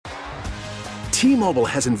T-Mobile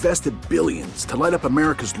has invested billions to light up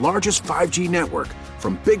America's largest 5G network,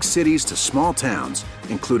 from big cities to small towns,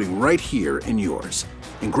 including right here in yours.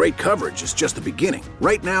 And great coverage is just the beginning.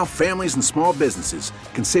 Right now, families and small businesses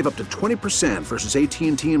can save up to 20% versus AT&T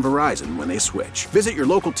and Verizon when they switch. Visit your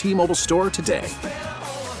local T-Mobile store today.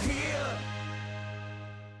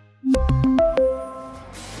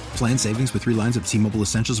 Plan savings with 3 lines of T-Mobile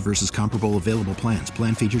Essentials versus comparable available plans.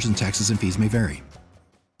 Plan features and taxes and fees may vary.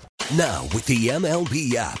 Now, with the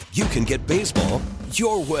MLB app, you can get baseball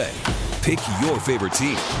your way. Pick your favorite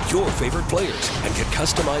team, your favorite players, and get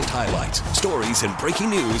customized highlights, stories, and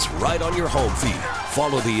breaking news right on your home feed.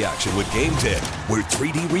 Follow the action with Game Day, where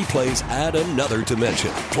 3D replays add another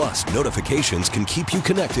dimension. Plus, notifications can keep you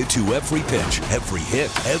connected to every pitch, every hit,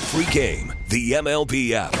 every game. The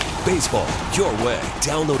MLB app. Baseball your way.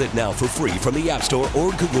 Download it now for free from the App Store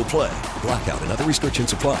or Google Play. Blackout and other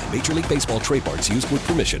restrictions apply. Major League Baseball trademarks used with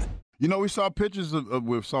permission. You know, we saw pictures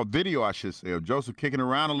we saw video, I should say, of Joseph kicking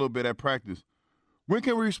around a little bit at practice. When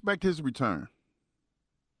can we expect his return?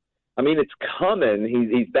 I mean, it's coming.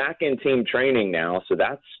 He's back in team training now, so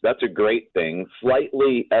that's a great thing.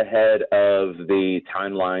 Slightly ahead of the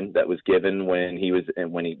timeline that was given when he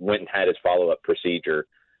went and had his follow-up procedure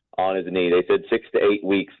on his knee. They said 6 to 8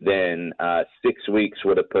 weeks then. 6 weeks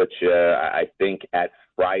would have put you, I think, at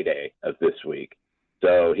Friday of this week.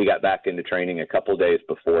 So he got back into training a couple days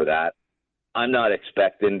before that. I'm not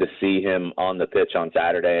expecting to see him on the pitch on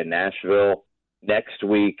Saturday in Nashville. Next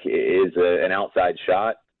week is an outside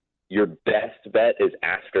shot. Your best bet is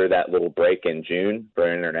after that little break in June for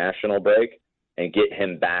an international break and get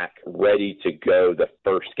him back ready to go the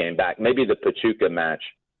first game back. Maybe the Pachuca match,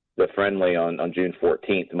 the friendly on June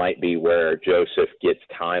 14th, might be where Joseph gets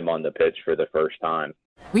time on the pitch for the first time.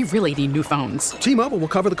 We really need new phones. T-Mobile will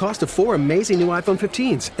cover the cost of 4 amazing new iPhone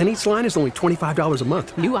 15s, and each line is only $25 a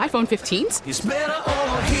month. New iPhone 15s? It's better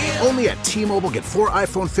over here. Only at T-Mobile, get 4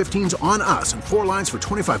 iPhone 15s on us and 4 lines for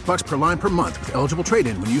 $25 per line per month with eligible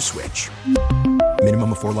trade-in when you switch.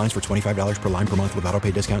 Minimum of 4 lines for $25 per line per month with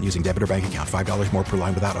autopay discount using debit or bank account. $5 more per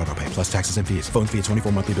line without autopay, plus taxes and fees. Phone fee at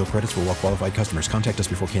 24 monthly bill credits for well-qualified customers. Contact us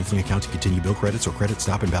before canceling account to continue bill credits or credit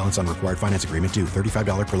stop and balance on required finance agreement due.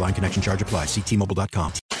 $35 per line connection charge applies. See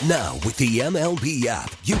T-Mobile.com. Now, with the MLB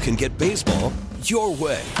app, you can get baseball your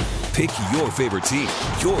way. Pick your favorite team,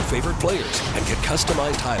 your favorite players, and get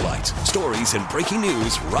customized highlights, stories, and breaking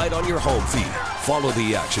news right on your home feed. Follow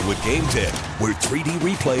the action with Game Day, where 3D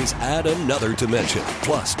replays add another dimension.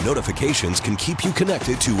 Plus, notifications can keep you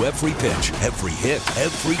connected to every pitch, every hit,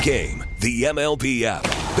 every game. The MLB app.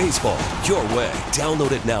 Baseball your way.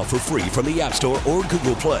 Download it now for free from the App Store or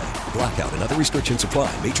Google Play. Blackout and other restrictions apply.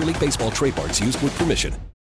 Major League Baseball trademarks used with permission.